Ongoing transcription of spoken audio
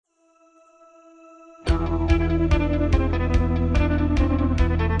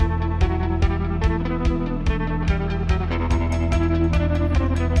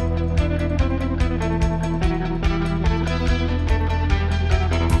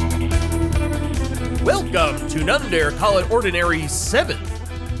Welcome to None Dare Call It Ordinary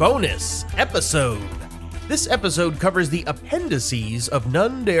 7th bonus episode. This episode covers the appendices of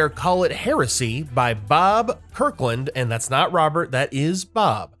None Dare Call It Heresy by Bob Kirkland, and that's not Robert, that is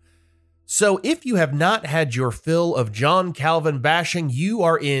Bob. So if you have not had your fill of John Calvin bashing, you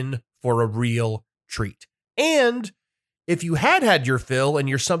are in for a real treat. And if you had your fill and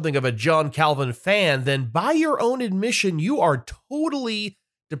you're something of a John Calvin fan, then by your own admission, you are totally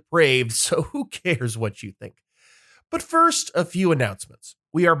depraved, so who cares what you think? But first, a few announcements.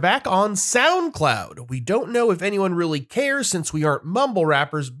 We are back on SoundCloud. We don't know if anyone really cares since we aren't mumble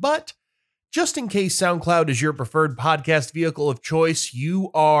rappers, but just in case SoundCloud is your preferred podcast vehicle of choice,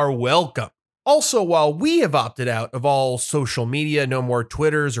 you are welcome. Also, while we have opted out of all social media, no more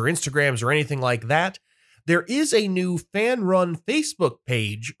Twitters or Instagrams or anything like that, there is a new fan-run Facebook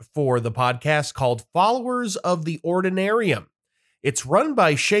page for the podcast called Followers of the Ordinarium. It's run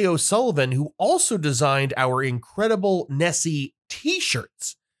by Shay O'Sullivan, who also designed our incredible Nessie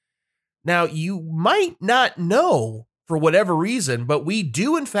t-shirts. Now, you might not know for whatever reason, but we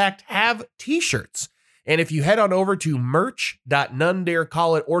do in fact have t-shirts. And if you head on over to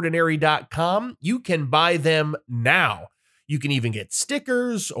merch.nonedarecallitordinary.com, you can buy them now. You can even get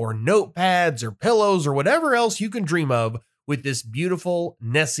stickers or notepads or pillows or whatever else you can dream of with this beautiful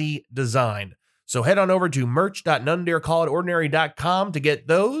Nessie design. So head on over to merch.nonedarecallitordinary.com to get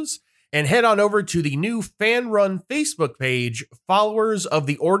those, and head on over to the new fan-run Facebook page, Followers of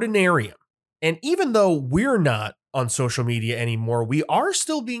the Ordinarium. And even though we're not on social media anymore, we are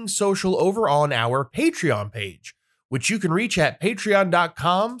still being social over on our Patreon page, which you can reach at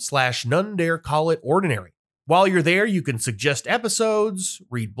patreon.com/nonedarecallitordinary. While you're there, you can suggest episodes,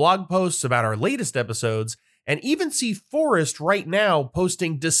 read blog posts about our latest episodes, and even see Forrest right now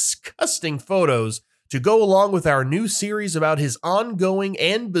posting disgusting photos to go along with our new series about his ongoing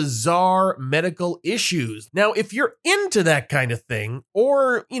and bizarre medical issues. Now, if you're into that kind of thing,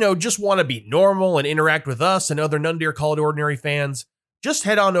 or, just want to be normal and interact with us and other None Dare Call It Ordinary fans, just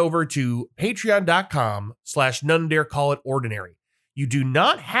head on over to patreon.com/nonedarecallitordinary. You do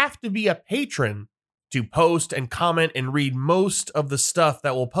not have to be a patron to post and comment and read most of the stuff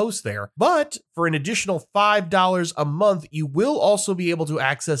that we'll post there. But for an additional $5 a month, you will also be able to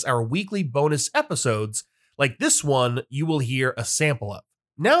access our weekly bonus episodes, like this one you will hear a sample of.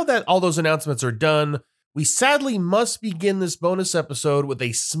 Now that all those announcements are done, we sadly must begin this bonus episode with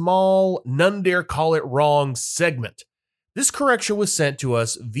a small None Dare Call It Wrong segment. This correction was sent to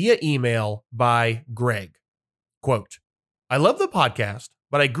us via email by Greg. Quote, "I love the podcast,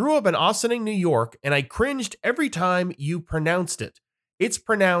 but I grew up in Ossining, New York, and I cringed every time you pronounced it. It's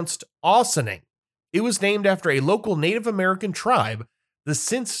pronounced Ossining. It was named after a local Native American tribe, the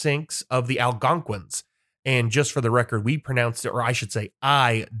Sinsings of the Algonquins. And just for the record, we pronounced it, or I should say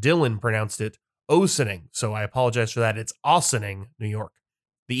Dylan pronounced it, Ossining. So I apologize for that. It's Ossining, New York."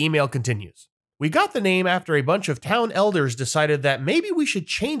 The email continues. "We got the name after a bunch of town elders decided that maybe we should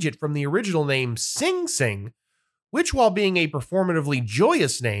change it from the original name Sing Sing, which, while being a performatively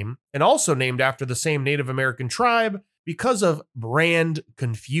joyous name, and also named after the same Native American tribe, because of brand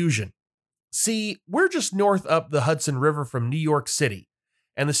confusion. See, we're just north up the Hudson River from New York City,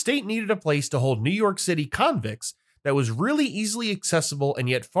 and the state needed a place to hold New York City convicts that was really easily accessible and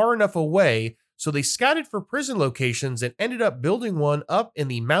yet far enough away, so they scouted for prison locations and ended up building one up in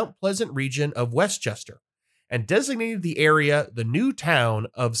the Mount Pleasant region of Westchester, and designated the area the new town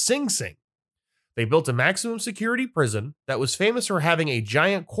of Sing Sing. They built a maximum security prison that was famous for having a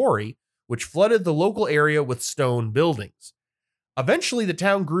giant quarry, which flooded the local area with stone buildings. Eventually, the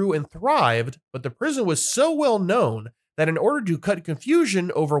town grew and thrived, but the prison was so well known that in order to cut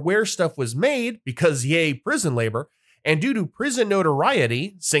confusion over where stuff was made, because yay, prison labor, and due to prison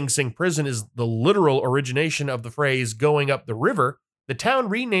notoriety, Sing Sing Prison is the literal origination of the phrase going up the river, the town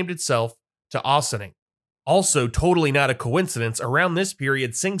renamed itself to Ossining. Also, totally not a coincidence, around this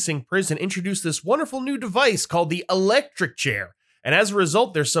period, Sing Sing Prison introduced this wonderful new device called the electric chair, and as a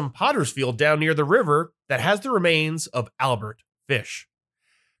result, there's some potter's field down near the river that has the remains of Albert Fish.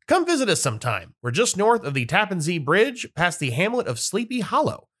 Come visit us sometime. We're just north of the Tappan Zee Bridge, past the hamlet of Sleepy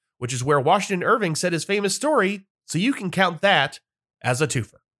Hollow, which is where Washington Irving said his famous story, so you can count that as a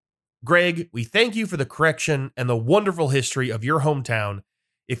twofer. Greg, we thank you for the correction and the wonderful history of your hometown.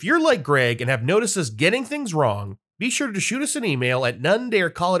 If you're like Greg and have noticed us getting things wrong, be sure to shoot us an email at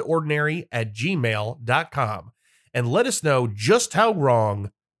nonedarecallitordinary@gmail.com and let us know just how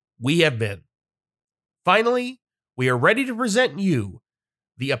wrong we have been. Finally, we are ready to present you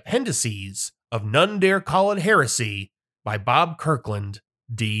the appendices of None Dare Call It Heresy by Bob Kirkland,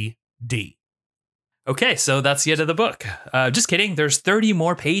 D.D. Okay, so that's the end of the book. Just kidding. There's 30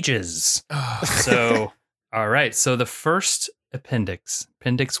 more pages. So, all right. So the first appendix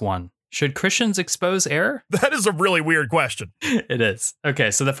 1. Should Christians expose error? That is a really weird question. It is. Okay,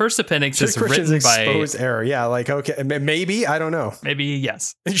 so the first appendix is Christians written by... expose error? Yeah, like, okay, maybe, I don't know. Maybe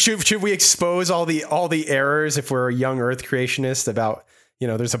yes. Should we expose all the errors if we're a young Earth creationist about,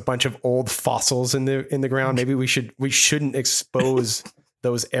 there's a bunch of old fossils in the ground? Maybe we shouldn't expose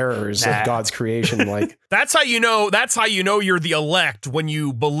those errors of God's creation. Like that's how you know you're the elect, when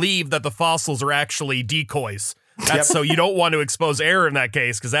you believe that the fossils are actually decoys. That's so you don't want to expose error in that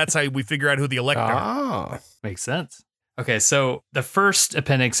case, because that's how we figure out who the elect are. Makes sense. Okay, so the first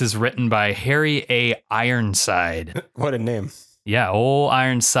appendix is written by Harry A. Ironside. What a name. Yeah, old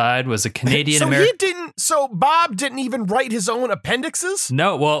Ironside was a Canadian American. So Bob didn't even write his own appendixes?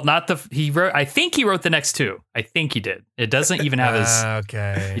 No, well, I think he wrote the next 2. I think he did. It doesn't even have his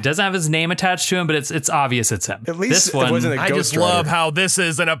okay. He doesn't have his name attached to him, but it's obvious it's him. At least this one, it wasn't a I just ghostwriter. love how this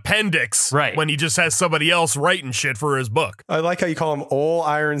is an appendix, right? When he just has somebody else writing shit for his book. I like how you call him Old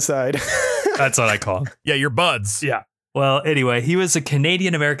Ironside. That's what I call him. Yeah, your buds. Yeah. Well, anyway, he was a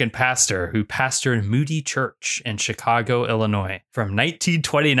Canadian-American pastor who pastored Moody Church in Chicago, Illinois from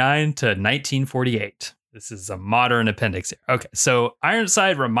 1929 to 1948. This is a modern appendix here. Okay, so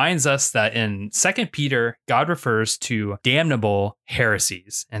Ironside reminds us that in 2 Peter, God refers to damnable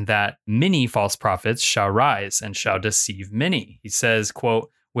heresies and that many false prophets shall rise and shall deceive many. He says,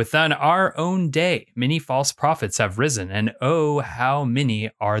 quote, within our own day, many false prophets have risen, and oh, how many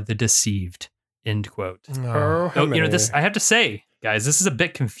are the deceived. End quote. Oh, So, this, I have to say, guys, this is a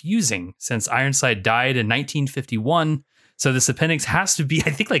bit confusing since Ironside died in 1951. So this appendix has to be, I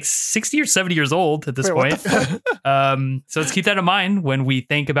think, like 60 or 70 years old at this point. So let's keep that in mind when we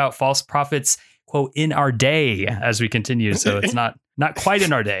think about false prophets, quote, in our day as we continue. So it's not quite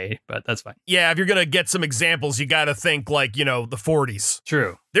in our day, but that's fine. Yeah, if you're going to get some examples, you got to think like, the 40s.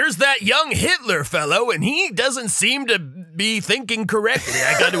 True. There's that young Hitler fellow, and he doesn't seem to be thinking correctly,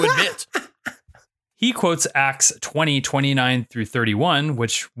 I got to admit. He quotes Acts 20:29 through 31,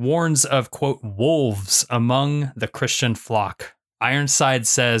 which warns of, quote, wolves among the Christian flock. Ironside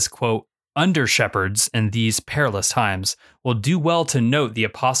says, quote, under shepherds in these perilous times will do well to note the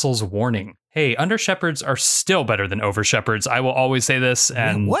apostles' warning. Hey, under shepherds are still better than over shepherds. I will always say this,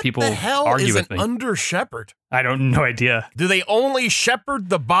 and people argue with me. What the hell is an under shepherd? I don't no idea. Do they only shepherd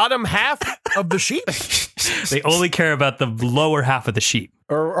the bottom half of the sheep? They only care about the lower half of the sheep.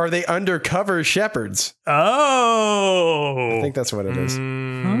 Or are they undercover shepherds? Oh, I think that's what it is.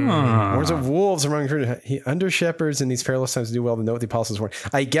 Huh. Warns of wolves among under shepherds in these perilous times do well to note the apostles' warning.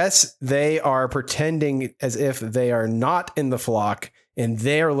 I guess they are pretending as if they are not in the flock and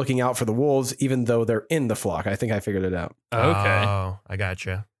they are looking out for the wolves, even though they're in the flock. I think I figured it out. Okay. Oh, I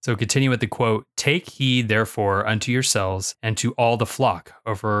gotcha. So continue with the quote, take heed therefore unto yourselves and to all the flock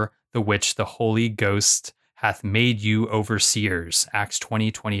over the which the Holy Ghost hath made you overseers. Acts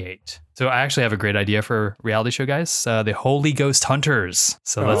 20:28. So I actually have a great idea for a reality show, guys. The Holy Ghost Hunters.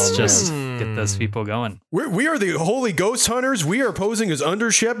 So let's just get those people going. We are the Holy Ghost Hunters. We are posing as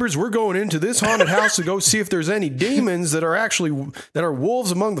under shepherds. We're going into this haunted house to go see if there's any demons that are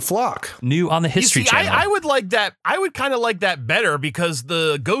wolves among the flock. New on the History Channel. I would like that. I would kind of like that better because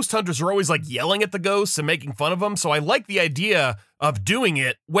the ghost hunters are always like yelling at the ghosts and making fun of them. So I like the idea of doing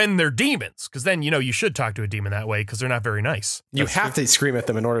it when they're demons, because then, you should talk to a demon that way because they're not very nice. You have to scream at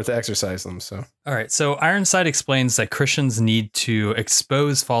them in order to exorcise them. So, all right. So Ironside explains that Christians need to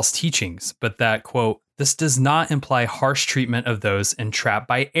expose false teachings, but that, quote, this does not imply harsh treatment of those entrapped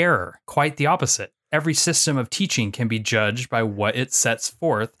by error. Quite the opposite. Every system of teaching can be judged by what it sets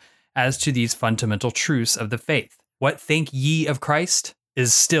forth as to these fundamental truths of the faith. What think ye of Christ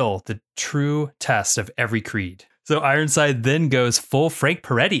is still the true test of every creed. So Ironside then goes full Frank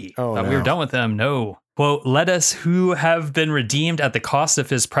Peretti. Oh, we were done with him. No. Quote, let us who have been redeemed at the cost of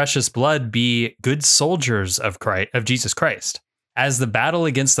his precious blood be good soldiers of Jesus Christ. As the battle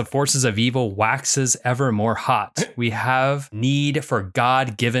against the forces of evil waxes ever more hot, we have need for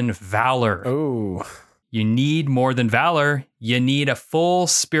God-given valor. Oh. You need more than valor. You need a full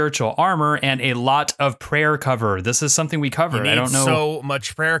spiritual armor and a lot of prayer cover. This is something we covered. I don't know. So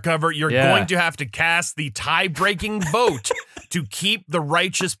much prayer cover. You're going to have to cast the tie-breaking vote to keep the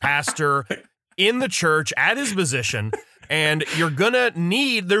righteous pastor in the church at his position. And there's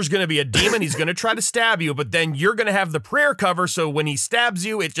going to be a demon. He's going to try to stab you, but then you're going to have the prayer cover. So when he stabs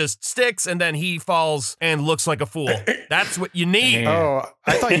you, it just sticks and then he falls and looks like a fool. That's what you need. Oh,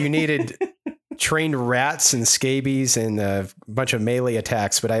 I thought you needed trained rats and scabies and a bunch of melee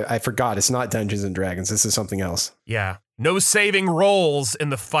attacks, but I forgot. It's not Dungeons and Dragons. This is something else. Yeah. No saving rolls in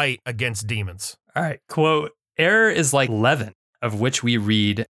the fight against demons. All right. Quote, error is like leaven, of which we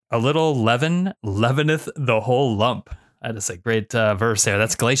read, a little leaven leaveneth the whole lump. That is a great verse there.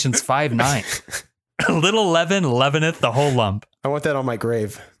 That's Galatians 5:9. A little leaven leaveneth the whole lump. I want that on my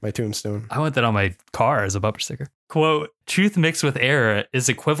grave, my tombstone. I want that on my car as a bumper sticker. Quote, truth mixed with error is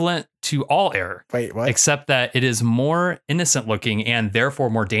equivalent to all error. Wait, what? Except that it is more innocent looking and therefore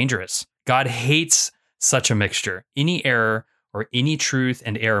more dangerous. God hates such a mixture. Any error or any truth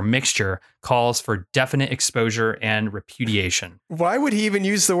and error mixture calls for definite exposure and repudiation. Why would he even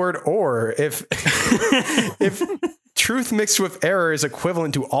use the word or if truth mixed with error is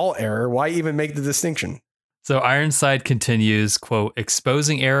equivalent to all error? Why even make the distinction? So Ironside continues, quote,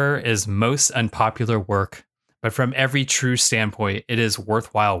 exposing error is most unpopular work, but from every true standpoint, it is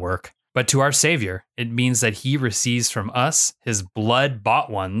worthwhile work. But to our Savior, it means that he receives from us, his blood-bought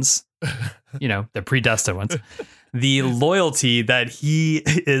ones, the predestined ones, the loyalty that he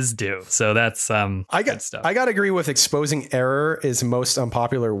is due. So that's good stuff. I got to agree with exposing error is most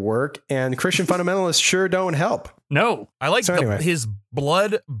unpopular work, and Christian fundamentalists sure don't help. No. I like anyway. his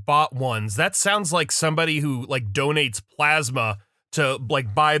blood-bought ones. That sounds like somebody who like donates plasma to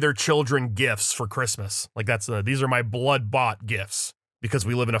like buy their children gifts for Christmas. Like these are my blood-bought gifts because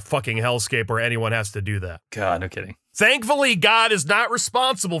we live in a fucking hellscape where anyone has to do that. God, no kidding. Thankfully, God is not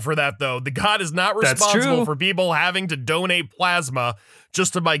responsible for that, though. The God is not responsible for people having to donate plasma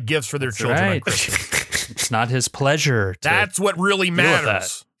just to buy gifts for their children on Christmas. It's not his pleasure. That's what really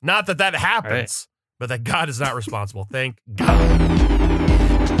matters. Not that happens, but that God is not responsible. Thank God.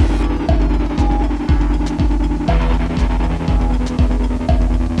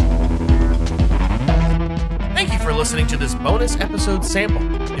 Thank you for listening to this bonus episode sample.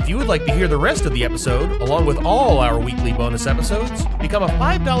 If you would like to hear the rest of the episode, along with all our weekly bonus episodes, become a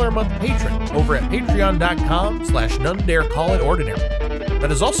 $5 a month patron over at patreon.com/none-dare-call-it-ordinary.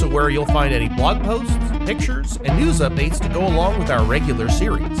 That is also where you'll find any blog posts, pictures, and news updates to go along with our regular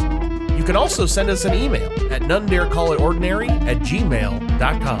series. You can also send us an email at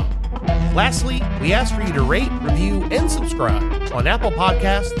none-dare-call-it-ordinary@gmail.com. Lastly, we ask for you to rate, review, and subscribe on Apple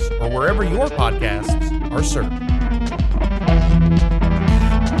Podcasts or wherever your podcasts are served.